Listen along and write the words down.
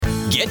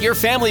Get your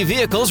family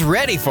vehicles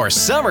ready for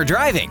summer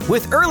driving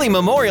with early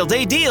Memorial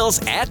Day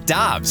deals at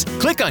Dobbs.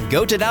 Click on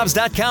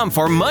GoToDobbs.com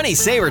for money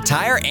saver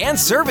tire and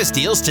service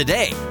deals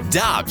today.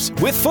 Dobbs,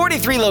 with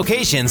 43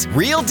 locations,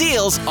 real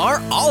deals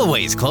are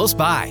always close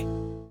by.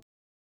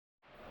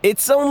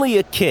 It's only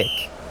a kick,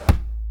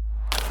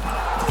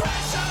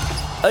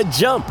 a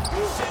jump,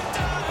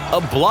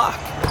 a block.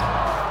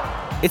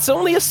 It's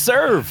only a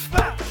serve.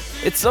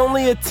 It's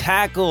only a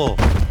tackle,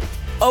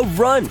 a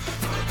run.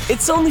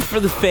 It's only for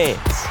the fans.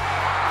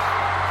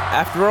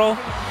 After all,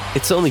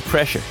 it's only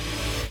pressure.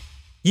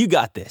 You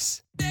got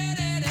this.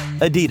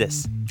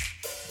 Adidas.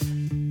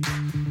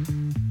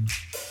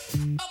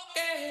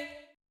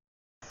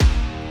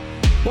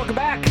 Welcome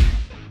back.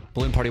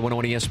 Balloon Party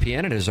 101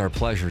 ESPN. It is our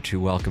pleasure to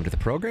welcome to the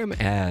program,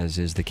 as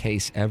is the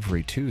case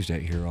every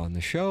Tuesday here on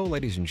the show,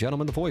 ladies and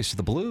gentlemen, the voice of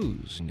the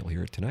Blues. And you'll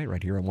hear it tonight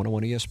right here on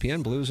 101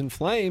 ESPN, Blues and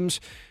Flames,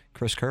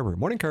 Chris Kerber.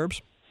 Morning, Kerbs.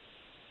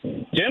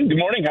 Jim, good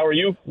morning. How are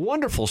you?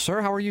 Wonderful,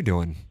 sir. How are you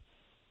doing?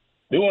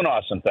 Doing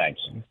awesome, thanks.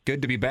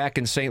 Good to be back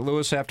in St.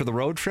 Louis after the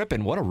road trip,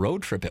 and what a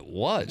road trip it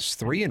was.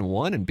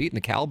 3-1 and beating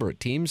the caliber of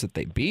teams that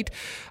they beat.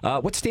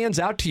 What stands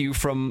out to you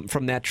from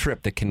that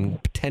trip that can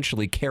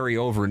potentially carry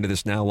over into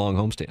this now long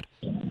homestand?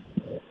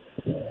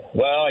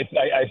 Well,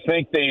 I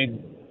think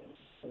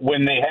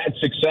when they had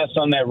success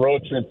on that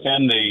road trip,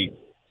 Tim, they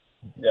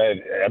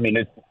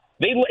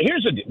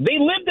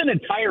lived an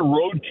entire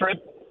road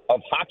trip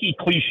of hockey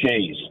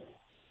cliches.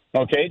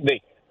 Okay,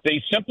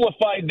 They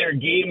simplified their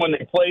game when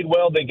they played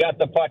well. They got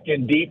the puck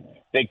in deep.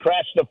 They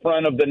crashed the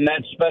front of the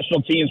net.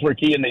 Special teams were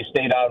key, and they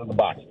stayed out of the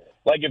box.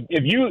 Like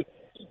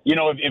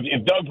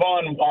if Doug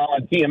Vaughn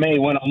on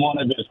TMA went on one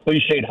of his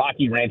cliched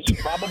hockey rants, he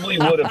probably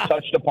would have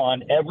touched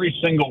upon every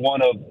single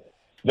one of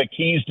the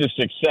keys to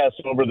success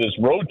over this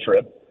road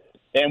trip.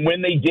 And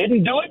when they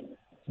didn't do it,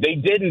 they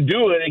didn't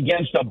do it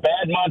against a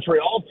bad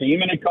Montreal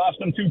team, and it cost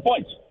them 2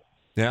 points.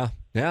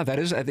 Yeah, that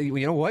is,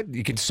 you know what?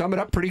 You can sum it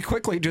up pretty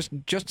quickly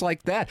just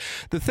like that.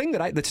 The thing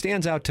that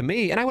stands out to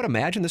me, and I would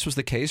imagine this was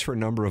the case for a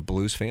number of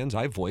Blues fans,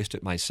 I voiced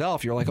it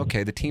myself. You're like,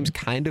 okay, the team's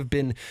kind of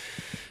been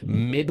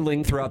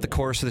middling throughout the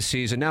course of the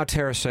season. Now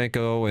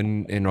Tarasenko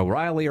and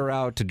O'Reilly are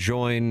out to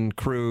join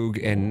Krug,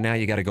 and now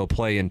you got to go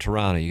play in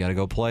Toronto. You got to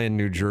go play in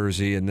New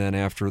Jersey, and then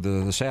after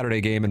the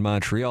Saturday game in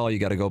Montreal, you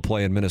got to go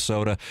play in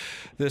Minnesota.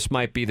 This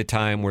might be the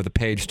time where the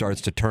page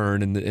starts to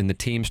turn and the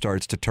team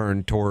starts to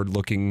turn toward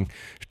looking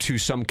to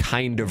some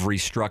kind of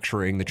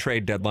restructuring, the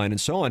trade deadline,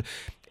 and so on.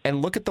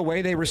 And look at the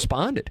way they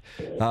responded.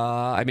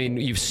 I mean,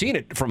 you've seen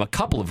it from a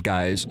couple of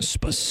guys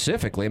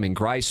specifically. I mean,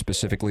 Grice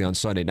specifically on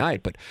Sunday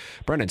night, but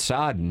Brendan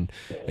Saad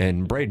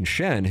and Braden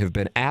Shen have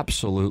been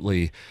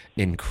absolutely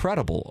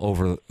incredible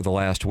over the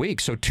last week.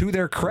 So to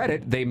their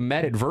credit, they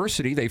met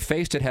adversity. They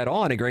faced it head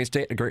on against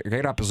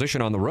great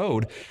opposition on the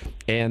road,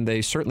 and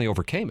they certainly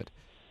overcame it.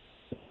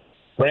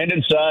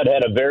 Brandon Saad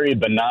had a very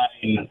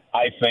benign,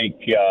 I think,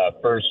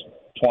 first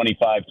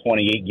 25,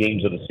 28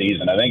 games of the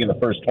season. I think in the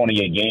first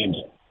 28 games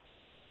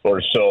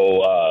or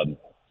so,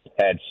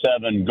 had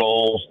 7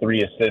 goals,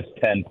 3 assists,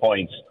 10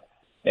 points,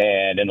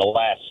 and in the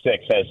last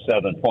 6 has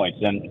 7 points.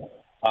 And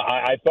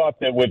I thought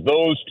that with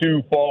those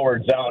two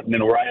forwards out,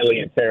 and O'Reilly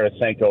and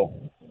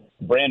Tarasenko,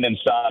 Brandon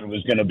Saad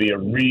was going to be a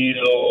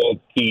real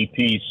key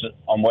piece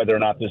on whether or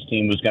not this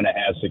team was going to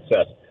have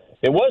success.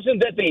 It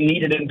wasn't that they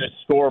needed him to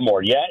score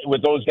more. Yeah,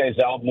 with those guys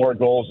out, more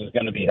goals is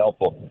going to be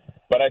helpful.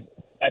 But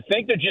I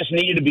think there just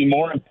needed to be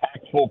more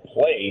impactful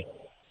play,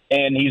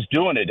 and he's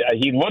doing it.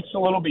 He looks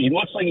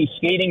like he's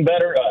skating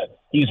better.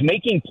 He's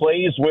making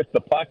plays with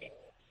the puck.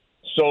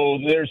 So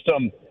there's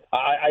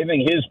I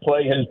think his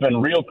play has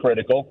been real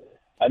critical.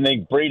 I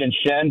think Braden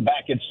Shen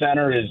back at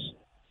center is,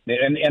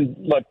 and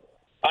look,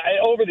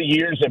 over the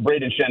years that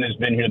Braden Shen has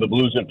been here, the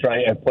Blues have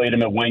played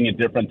him at wing at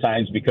different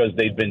times because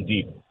they've been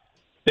deep.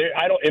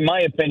 In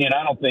my opinion,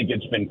 I don't think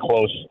it's been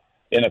close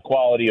in the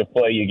quality of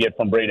play you get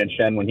from Braden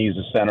Shen when he's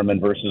a centerman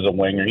versus a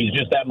winger. He's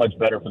just that much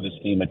better for this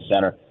team at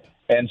center.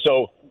 And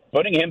so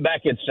putting him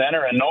back at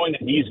center and knowing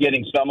that he's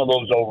getting some of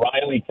those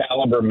O'Reilly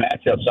caliber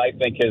matchups, I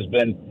think has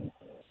been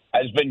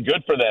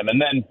good for them.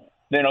 And then,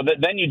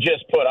 then you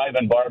just put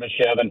Ivan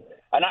Barbashev. And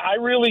I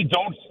really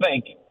don't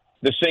think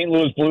the St.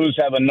 Louis Blues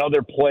have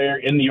another player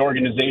in the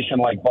organization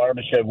like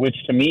Barbashev, which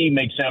to me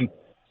makes him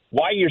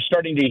why you're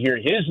starting to hear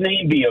his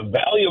name be a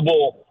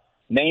valuable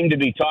name to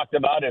be talked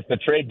about if the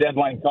trade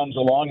deadline comes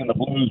along and the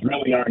Blues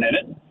really aren't in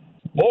it.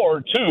 Or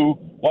 2,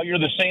 while you're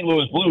the St.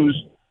 Louis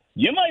Blues,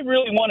 you might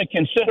really want to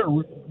consider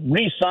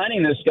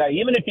re-signing this guy,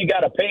 even if you got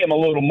to pay him a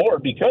little more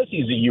because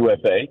he's a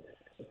UFA.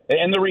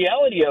 And the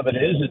reality of it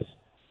is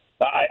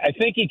I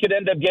think he could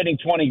end up getting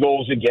 20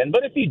 goals again.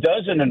 But if he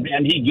doesn't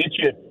and he gets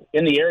you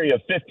in the area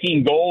of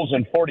 15 goals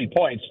and 40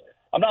 points,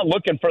 I'm not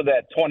looking for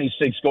that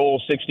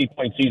 26-goal,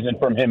 60-point season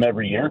from him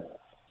every year.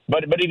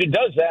 But if he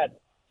does that,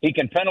 he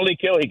can penalty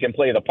kill. He can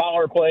play the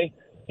power play.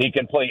 He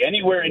can play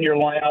anywhere in your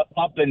lineup,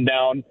 up and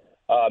down.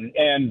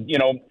 And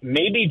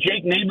maybe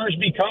Jake Neighbors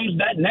becomes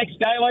that next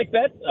guy like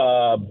that.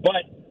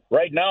 But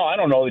right now, I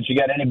don't know that you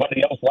got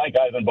anybody else like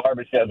Ivan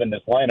Barbashev in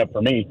this lineup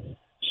for me.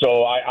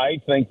 So I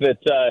think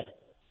that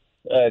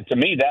to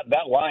me,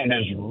 that line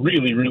has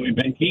really, really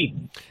been key.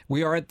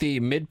 We are at the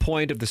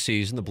midpoint of the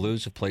season. The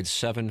Blues have played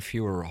 7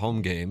 fewer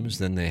home games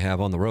than they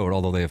have on the road,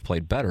 although they have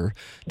played better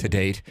to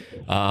date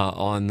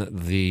on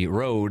the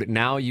road.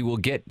 Now you will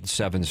get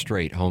 7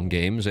 straight home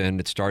games, and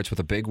it starts with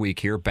a big week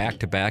here,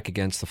 back-to-back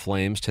against the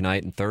Flames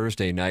tonight and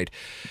Thursday night.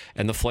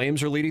 And the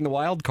Flames are leading the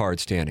wild card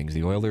standings.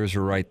 The Oilers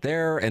are right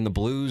there, and the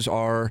Blues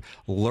are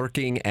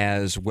lurking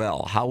as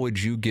well. How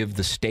would you give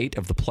the state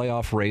of the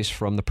playoff race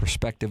from the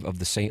perspective of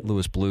the St.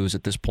 Louis Blues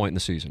at this point in the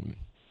season?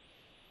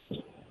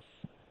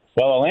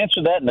 Well, I'll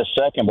answer that in a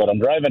second, but I'm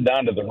driving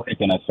down to the rink,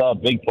 and I saw a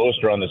big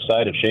poster on the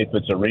side of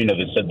Chaffetz Arena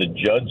that said the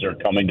Judds are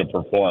coming to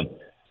perform.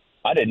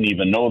 I didn't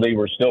even know they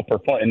were still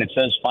performing, and it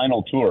says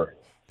final tour.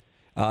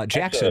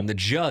 Jackson, the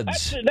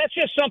Judds. That's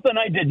just something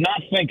I did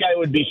not think I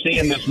would be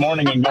seeing this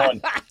morning and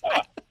going,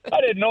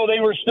 I didn't know they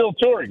were still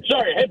touring.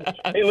 Sorry.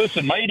 Hey,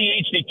 listen, my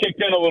ADHD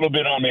kicked in a little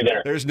bit on me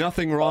there. There's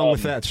nothing wrong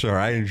with that, sir.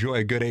 I enjoy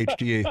a good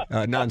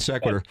HGA non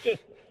sequitur.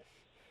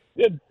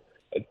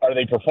 Are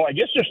they performing? I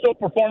guess they're still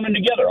performing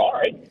together. All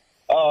right.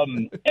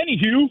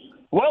 Anywho,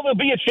 well, there'll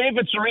be a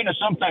Chaffetz Arena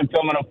sometime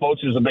coming up,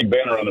 folks. There's a big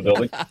banner on the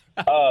building.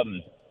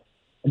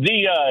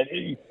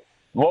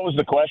 What was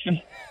the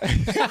question?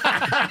 Clip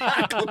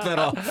that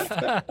off.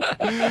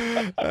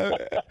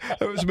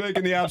 I was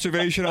making the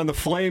observation on the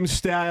Flames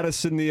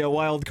status in the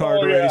wild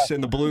card race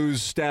and the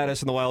Blues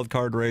status in the wild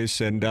card race,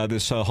 and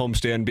this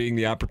homestand being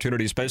the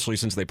opportunity, especially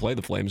since they play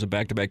the Flames in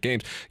back-to-back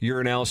games.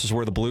 Your analysis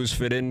where the Blues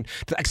fit in.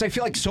 Because I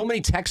feel like so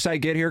many texts I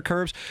get here,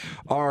 Curbs,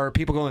 are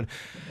people going,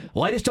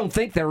 well, I just don't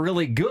think they're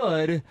really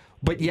good,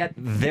 but yet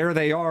there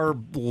they are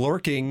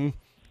lurking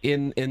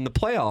in the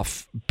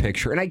playoff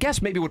picture. And I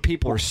guess maybe what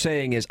people are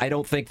saying is I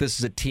don't think this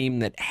is a team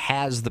that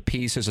has the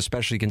pieces,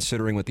 especially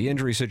considering what the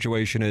injury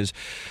situation is,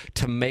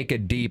 to make a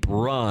deep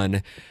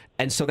run.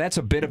 And so that's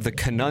a bit of the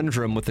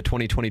conundrum with the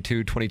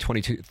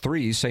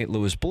 2022-2023 St.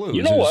 Louis Blues.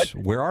 You know what?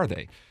 Where are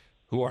they?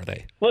 Who are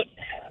they? Look,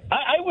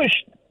 I wish...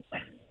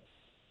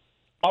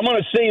 I'm going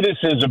to say this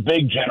as a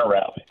big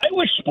generality. I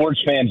wish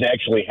sports fans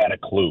actually had a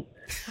clue.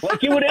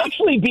 Like, it would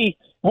actually be...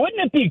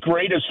 Wouldn't it be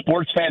great if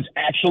sports fans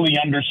actually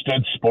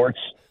understood sports?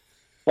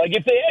 Like,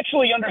 if they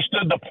actually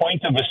understood the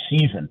point of a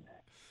season.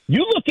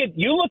 You look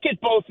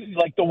at both,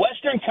 like, the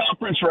Western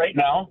Conference right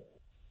now.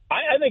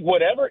 I think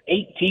whatever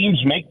 8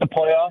 teams make the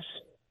playoffs,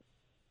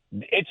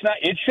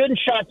 it shouldn't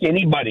shock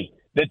anybody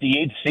that the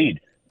 8th seed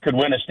could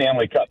win a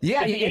Stanley Cup.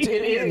 Yeah,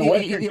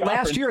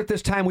 last year at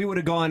this time we would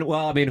have gone,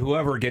 well, I mean,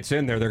 whoever gets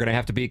in there, they're going to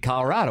have to beat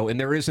Colorado, and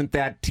there isn't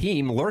that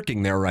team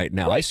lurking there right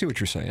now. Right. I see what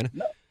you're saying.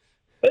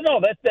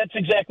 No, that's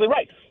exactly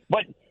right.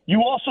 But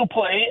you also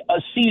play a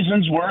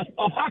season's worth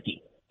of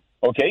hockey.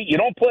 Okay, you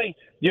don't play.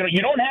 You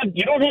don't have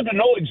to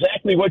know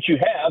exactly what you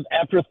have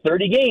after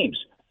 30 games.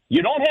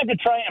 You don't have to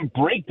try and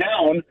break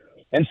down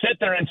and sit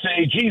there and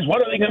say, "Geez,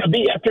 what are they going to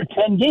be after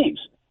 10 games?"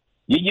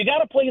 You got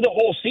to play the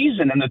whole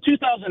season, and the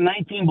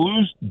 2019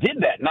 Blues did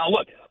that. Now,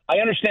 look, I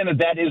understand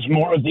that is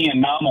more of the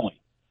anomaly.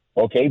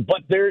 Okay,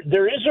 but there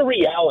is a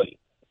reality.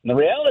 And the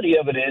reality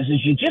of it is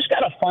you just got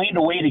to find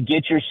a way to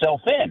get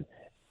yourself in.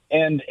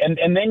 And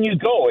then you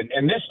go.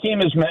 And this team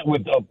is met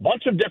with a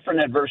bunch of different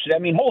adversity. I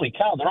mean, holy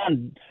cow,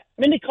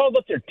 they called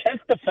up their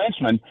 10th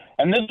defenseman,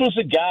 and this was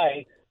a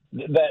guy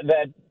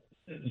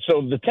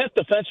so the 10th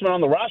defenseman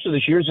on the roster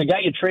this year is a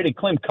guy you traded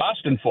Klim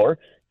Kostin for,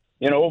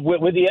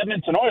 with the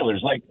Edmonton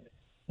Oilers. Like,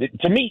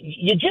 to me,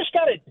 you just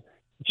got to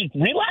just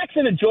relax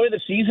and enjoy the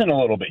season a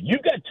little bit.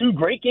 You've got 2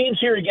 great games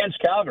here against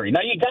Calgary.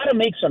 Now, you got to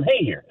make some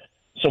hay here.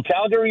 So,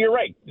 Calgary, you're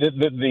right.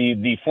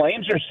 The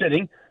Flames are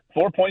sitting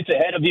 4 points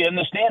ahead of you in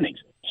the standings.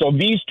 So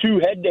these 2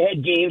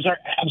 head-to-head games are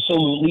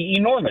absolutely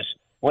enormous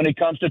when it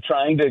comes to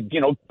trying to,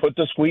 put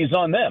the squeeze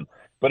on them.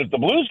 But if the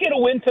Blues get a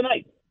win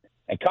tonight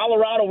and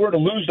Colorado were to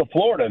lose to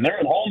Florida and they're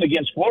at home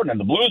against Florida and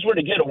the Blues were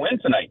to get a win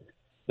tonight,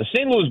 the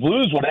St. Louis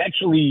Blues would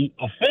actually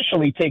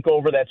officially take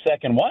over that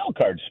second wild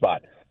card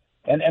spot.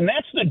 And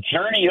that's the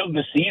journey of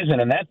the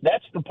season, and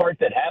that's the part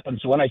that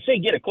happens. So when I say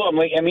get a clue,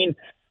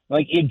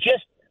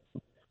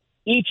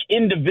 each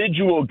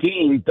individual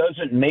game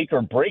doesn't make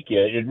or break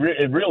you.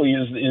 It really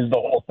is the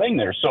whole thing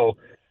there. So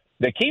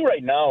the key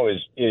right now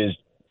is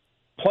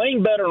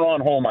playing better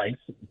on home ice.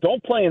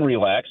 Don't play and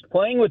relax.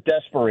 Playing with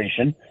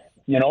desperation,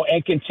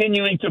 and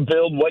continuing to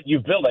build what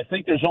you've built. I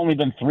think there's only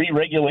been 3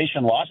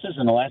 regulation losses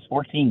in the last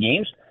 14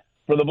 games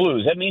for the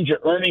Blues. That means you're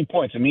earning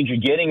points. It means you're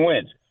getting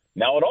wins.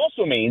 Now, it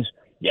also means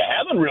you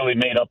haven't really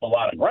made up a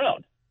lot of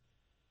ground,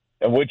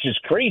 which is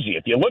crazy.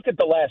 If you look at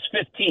the last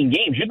 15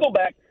 games, you go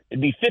back,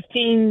 it'd be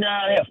 16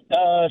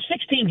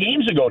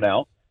 games ago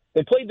now.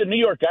 They played the New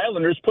York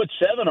Islanders, put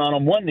 7 on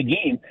them, won the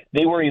game.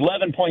 They were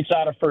 11 points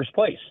out of first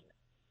place.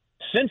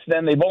 Since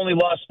then, they've only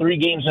lost 3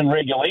 games in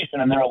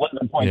regulation, and they're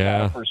 11 points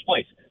out of first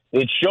place.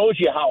 It shows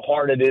you how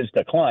hard it is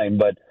to climb.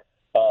 But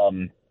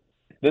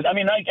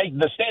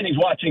The standings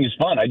watching is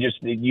fun.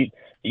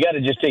 You got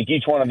to just take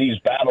each one of these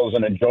battles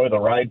and enjoy the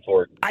ride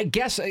for it. I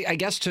guess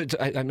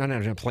I'm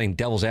not playing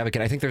devil's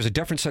advocate. I think there's a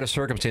different set of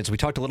circumstances. We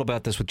talked a little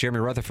about this with Jeremy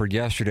Rutherford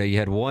yesterday. You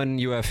had one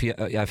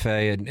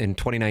UFA in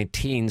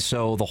 2019,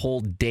 so the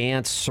whole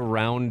dance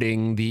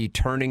surrounding the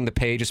turning the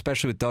page,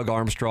 especially with Doug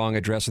Armstrong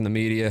addressing the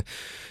media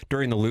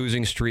during the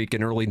losing streak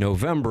in early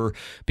November,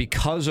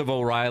 because of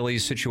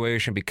O'Reilly's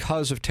situation,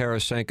 because of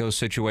Tarasenko's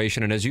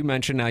situation, and as you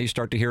mentioned, now you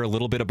start to hear a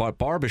little bit about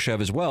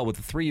Barbashev as well with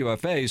the 3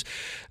 UFAs.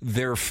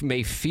 There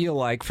may feel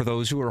like, for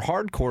those who are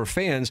hardcore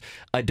fans,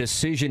 a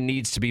decision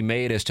needs to be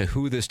made as to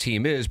who this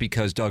team is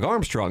because Doug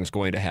Armstrong is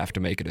going to have to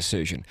make a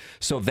decision.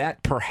 So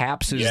that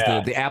perhaps is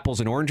the apples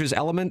and oranges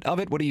element of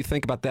it. What do you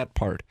think about that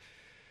part?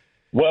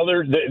 Well,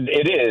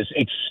 it is,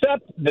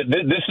 except that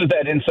this is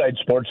that inside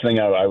sports thing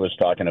I was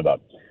talking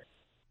about.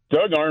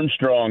 Doug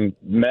Armstrong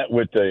met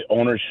with the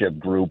ownership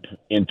group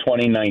in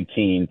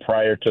 2019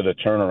 prior to the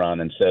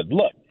turnaround and said,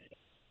 look,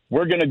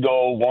 we're going to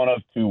go one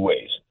of two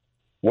ways.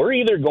 We're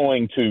either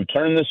going to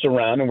turn this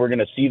around and we're going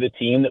to see the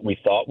team that we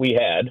thought we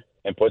had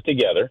and put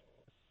together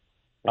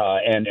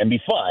and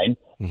be fine,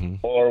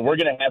 or we're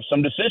going to have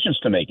some decisions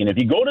to make. And if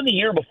you go to the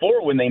year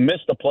before when they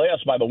missed the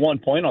playoffs by the 1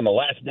 point on the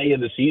last day of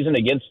the season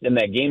in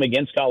that game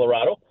against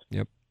Colorado,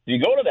 you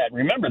go to that.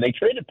 Remember, they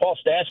traded Paul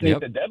Stastny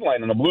at the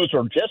deadline, and the Blues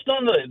were just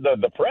on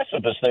the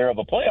precipice there of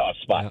a playoff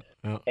spot.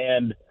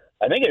 And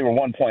I think they were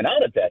 1 point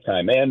out at that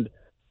time,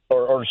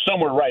 or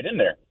somewhere right in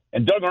there.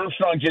 And Doug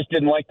Armstrong just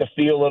didn't like the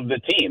feel of the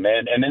team,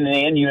 and in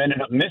the end, you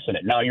ended up missing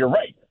it. Now, you're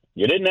right.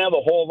 You didn't have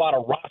a whole lot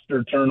of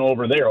roster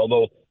turnover there,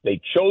 although they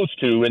chose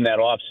to in that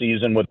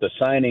offseason with the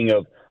signing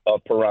of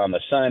Perron,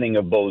 the signing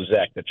of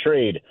Bozak, the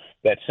trade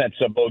that sent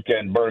Sobotka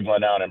and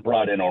Berglund out and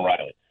brought in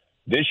O'Reilly.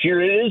 This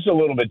year it is a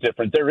little bit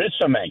different. There is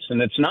some angst,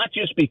 and it's not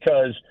just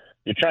because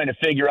you're trying to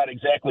figure out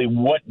exactly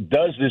what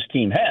does this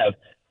team have.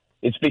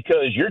 It's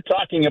because you're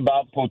talking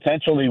about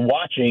potentially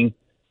watching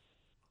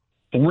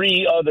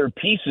 3 other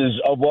pieces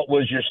of what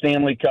was your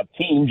Stanley Cup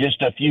team just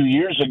a few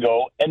years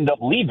ago end up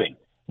leaving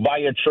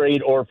via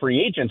trade or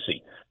free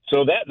agency.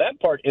 So that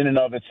part in and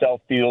of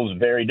itself feels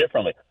very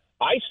differently.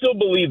 I still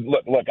believe,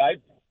 look,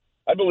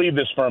 I believe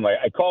this firmly.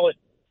 I call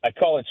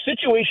it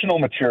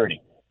situational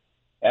maturity.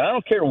 And I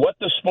don't care what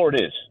the sport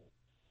is.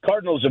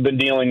 Cardinals have been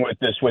dealing with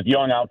this with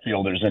young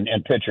outfielders and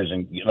pitchers,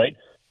 right?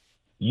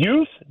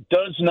 Youth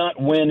does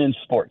not win in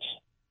sports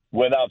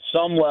without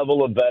some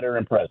level of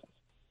veteran presence.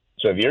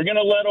 So if you're going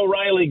to let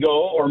O'Reilly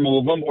go or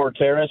move him, or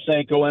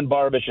Tarasenko and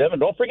Barbashev, and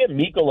don't forget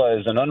Mikkola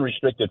is an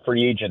unrestricted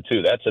free agent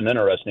too. That's an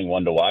interesting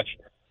one to watch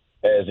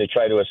as they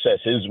try to assess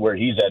where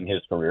he's at in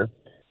his career.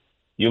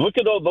 You look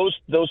at all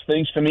those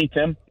things to me,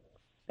 Tim,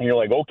 and you're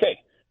like, okay,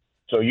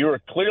 so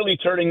you're clearly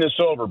turning this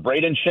over.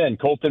 Braden Shen,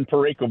 Colton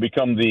Parayko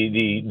become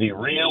the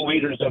real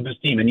leaders of this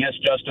team. And yes,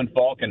 Justin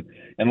Falk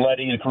and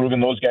Letty and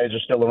Krugen, those guys are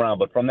still around.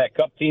 But from that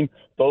Cup team,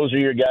 those are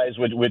your guys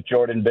with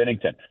Jordan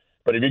Binnington.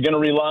 But if you're going to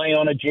rely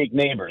on a Jake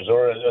Neighbors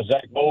or a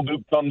Zach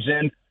Bolduc comes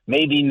in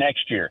maybe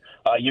next year,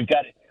 you've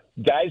got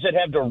guys that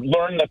have to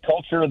learn the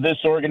culture of this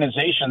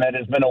organization that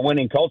has been a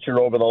winning culture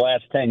over the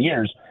last 10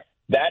 years.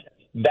 That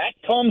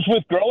comes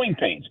with growing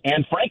pains.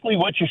 And frankly,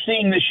 what you're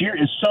seeing this year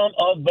is some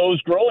of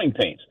those growing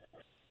pains.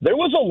 There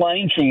was a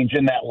line change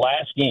in that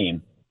last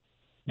game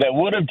that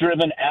would have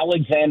driven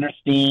Alexander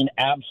Steen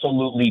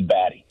absolutely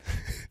batty.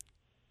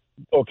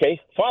 Okay,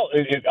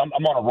 I'm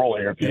on a roll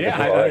here.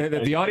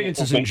 The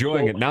audience is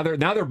enjoying it. Now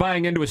they're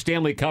buying into a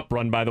Stanley Cup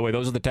run, by the way.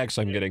 Those are the texts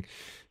I'm getting.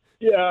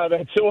 Yeah,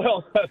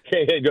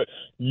 okay, good.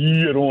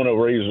 You don't want to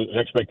raise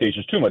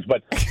expectations too much,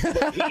 but these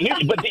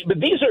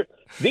are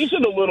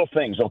the little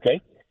things,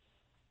 okay?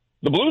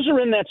 The Blues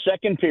are in that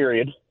second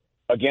period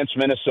against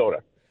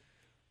Minnesota.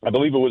 I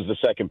believe it was the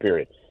second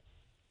period.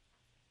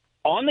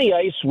 On the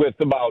ice with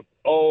about,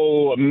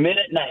 a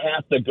minute and a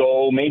half to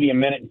go, maybe a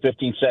minute and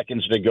 15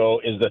 seconds to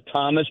go, is the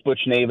Thomas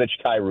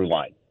Buchnevich-Kyrou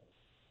line.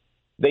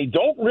 They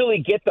don't really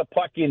get the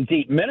puck in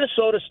deep.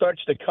 Minnesota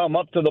starts to come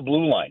up to the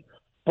blue line.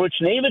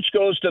 Buchnevich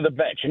goes to the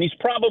bench, and he's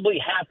probably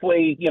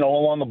halfway,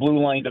 along the blue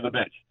line to the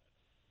bench.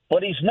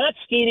 But he's not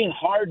skating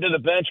hard to the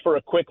bench for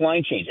a quick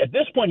line change. At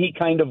this point, he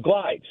kind of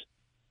glides.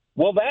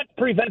 Well, that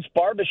prevents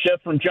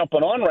Barbashev from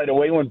jumping on right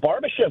away. When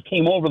Barbashev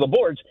came over the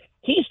boards,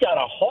 he's got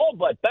to haul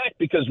butt back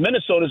because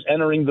Minnesota's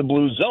entering the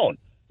blue zone.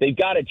 They've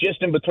got it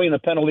just in between the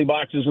penalty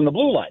boxes and the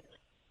blue line.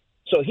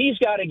 So he's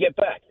got to get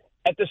back.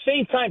 At the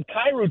same time,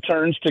 Kyrou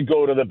turns to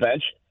go to the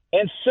bench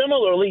and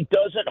similarly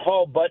doesn't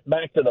haul butt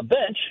back to the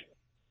bench,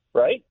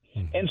 right?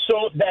 Mm-hmm. And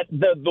so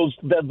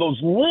those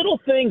little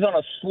things on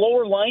a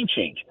slower line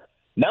change.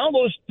 Now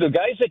the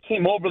guys that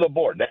came over the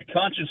board, that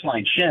conscious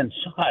line, Shen,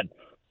 Saad,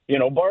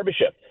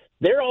 Barbashev,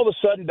 they're all of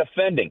a sudden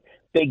defending.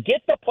 They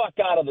get the puck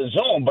out of the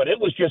zone, but it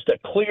was just a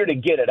clear to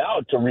get it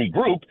out to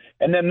regroup,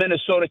 and then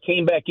Minnesota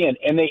came back in,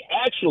 and they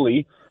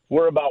actually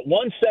were about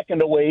 1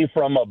 second away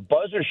from a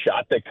buzzer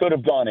shot that could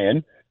have gone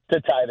in to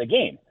tie the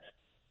game.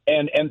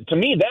 And to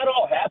me, that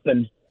all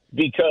happened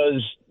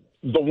because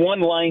the one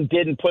line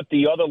didn't put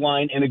the other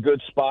line in a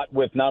good spot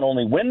with not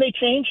only when they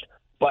changed,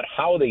 but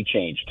how they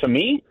changed. To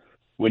me,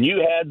 when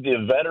you had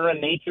the veteran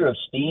nature of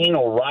Steen,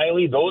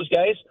 O'Reilly, those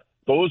guys,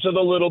 those are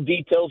the little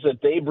details that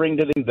they bring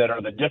to them that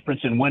are the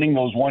difference in winning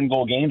those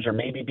one-goal games or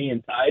maybe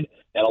being tied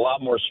and a lot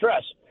more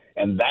stress.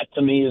 And that,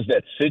 to me, is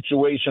that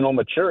situational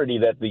maturity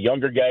that the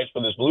younger guys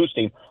for this Blues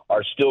team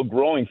are still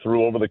growing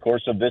through over the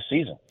course of this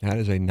season. That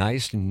is a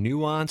nice,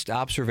 nuanced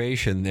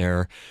observation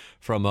there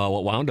from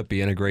what wound up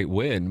being a great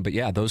win. But,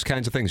 yeah, those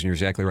kinds of things, and you're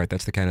exactly right.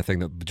 That's the kind of thing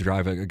that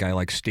drive a guy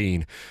like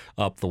Steen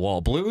up the wall.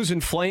 Blues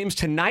and Flames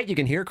tonight. You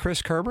can hear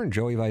Chris Kerber and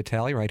Joey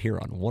Vitale right here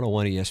on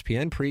 101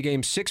 ESPN.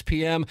 Pre-game 6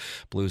 p.m.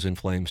 Blues and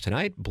Flames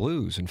tonight.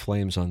 Blues and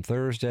Flames on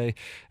Thursday.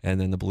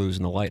 And then the Blues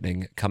and the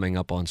Lightning coming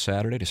up on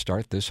Saturday to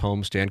start this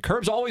homestand.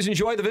 Kerbs, always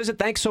enjoy the visit.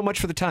 Thanks so much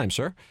for the time,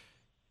 sir.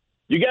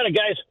 You got it,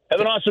 guys.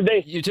 Have an awesome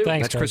day. You too.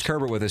 Thanks, That's Chris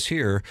Kerber with us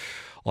here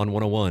on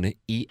 101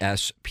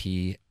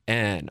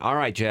 ESPN. All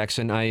right,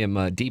 Jackson, I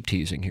am deep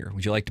teasing here.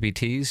 Would you like to be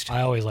teased?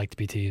 I always like to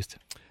be teased.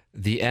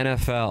 The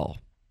NFL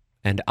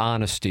and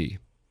honesty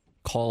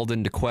called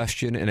into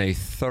question in a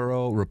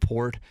thorough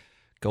report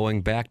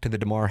going back to the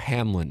Damar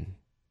Hamlin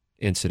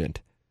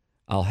incident.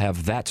 I'll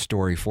have that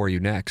story for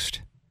you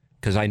next.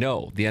 Because I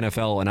know the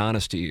NFL and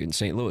honesty in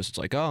St. Louis, it's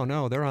like, oh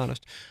no, they're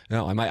honest.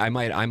 No, I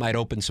might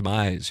open some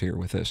eyes here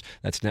with this.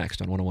 That's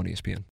next on 101 ESPN.